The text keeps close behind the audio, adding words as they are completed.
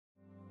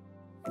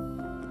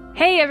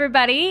Hey,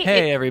 everybody.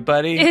 Hey,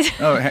 everybody.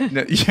 No,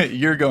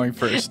 you're going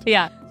first.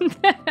 Yeah.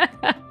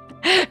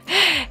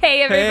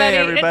 Hey, everybody. Hey,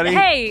 everybody.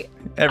 Hey.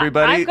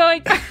 Everybody. I'm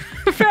going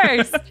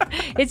first.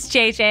 It's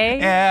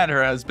JJ. And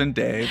her husband,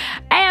 Dave.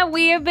 And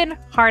we have been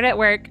hard at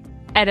work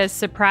at a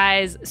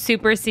surprise,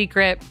 super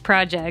secret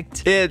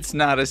project. It's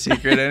not a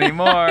secret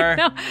anymore.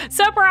 No,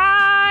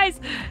 surprise!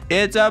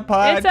 It's a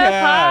podcast. It's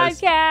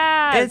a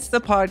podcast. It's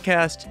the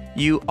podcast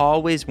you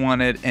always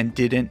wanted and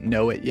didn't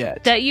know it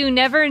yet. That you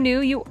never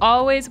knew you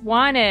always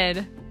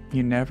wanted.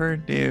 You never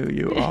knew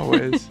you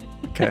always.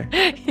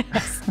 Okay.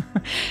 Yes.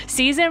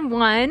 Season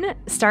 1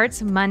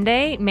 starts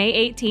Monday,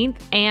 May 18th,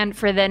 and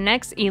for the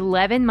next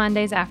 11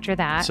 Mondays after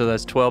that. So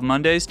that's 12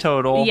 Mondays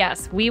total.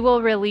 Yes, we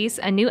will release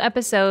a new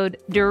episode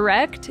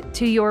direct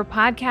to your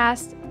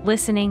podcast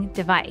listening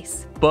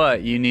device.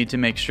 But you need to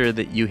make sure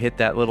that you hit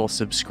that little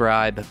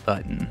subscribe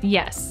button.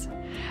 Yes.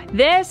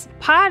 This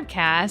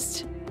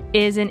podcast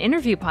is an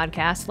interview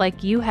podcast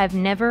like you have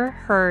never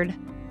heard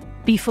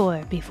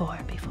before.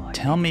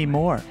 Tell me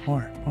more.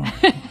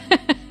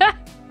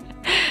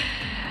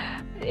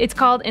 It's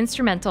called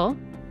Instrumental.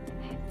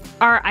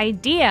 Our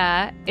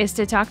idea is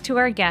to talk to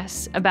our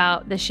guests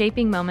about the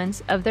shaping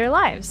moments of their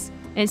lives.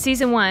 And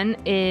season 1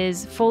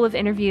 is full of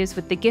interviews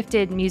with the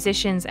gifted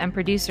musicians and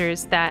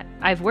producers that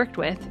I've worked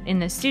with in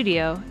the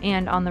studio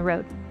and on the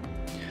road.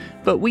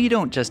 But we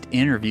don't just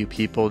interview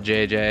people,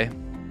 JJ.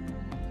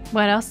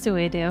 What else do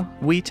we do?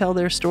 We tell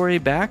their story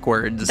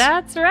backwards.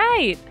 That's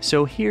right.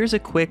 So here's a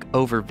quick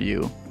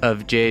overview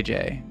of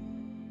JJ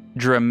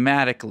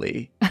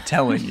dramatically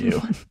telling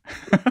you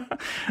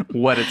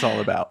what it's all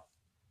about.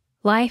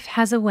 Life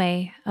has a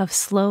way of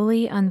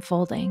slowly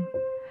unfolding.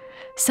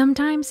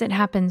 Sometimes it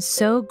happens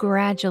so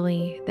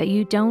gradually that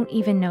you don't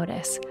even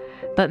notice,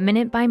 but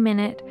minute by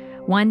minute,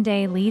 one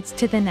day leads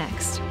to the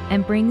next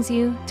and brings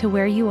you to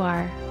where you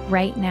are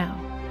right now.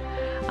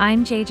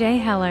 I'm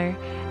JJ Heller,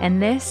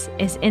 and this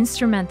is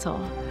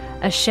Instrumental,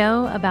 a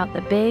show about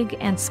the big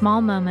and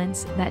small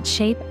moments that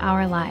shape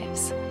our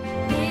lives.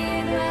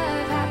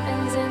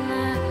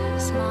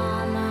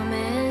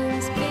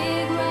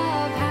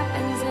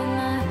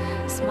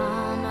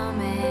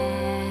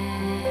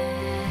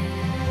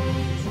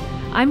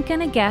 I'm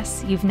gonna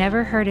guess you've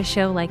never heard a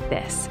show like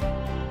this.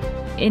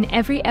 In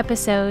every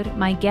episode,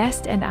 my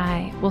guest and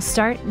I will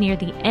start near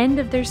the end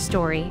of their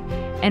story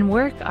and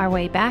work our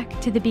way back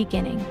to the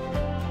beginning.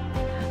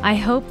 I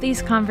hope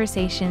these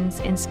conversations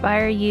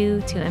inspire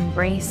you to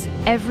embrace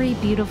every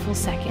beautiful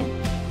second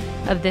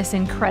of this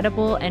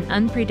incredible and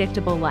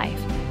unpredictable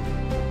life.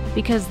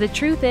 Because the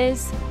truth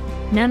is,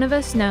 none of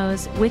us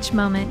knows which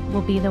moment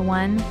will be the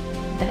one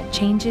that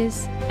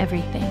changes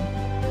everything.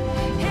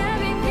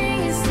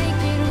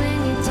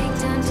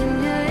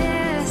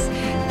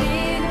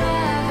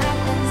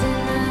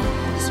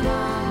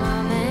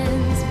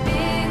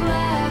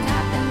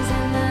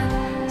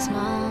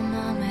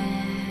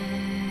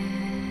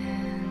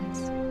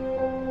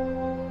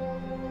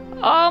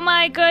 Oh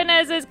my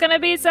goodness, it's going to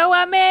be so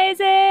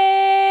amazing.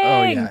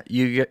 Oh yeah,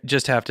 you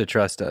just have to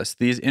trust us.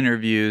 These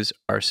interviews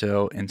are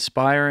so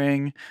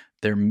inspiring.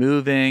 They're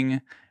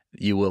moving.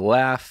 You will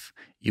laugh.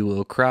 You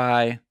will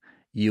cry.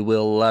 You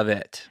will love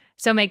it.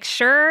 So make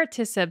sure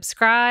to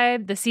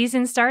subscribe. The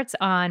season starts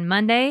on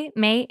Monday,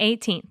 May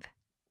 18th.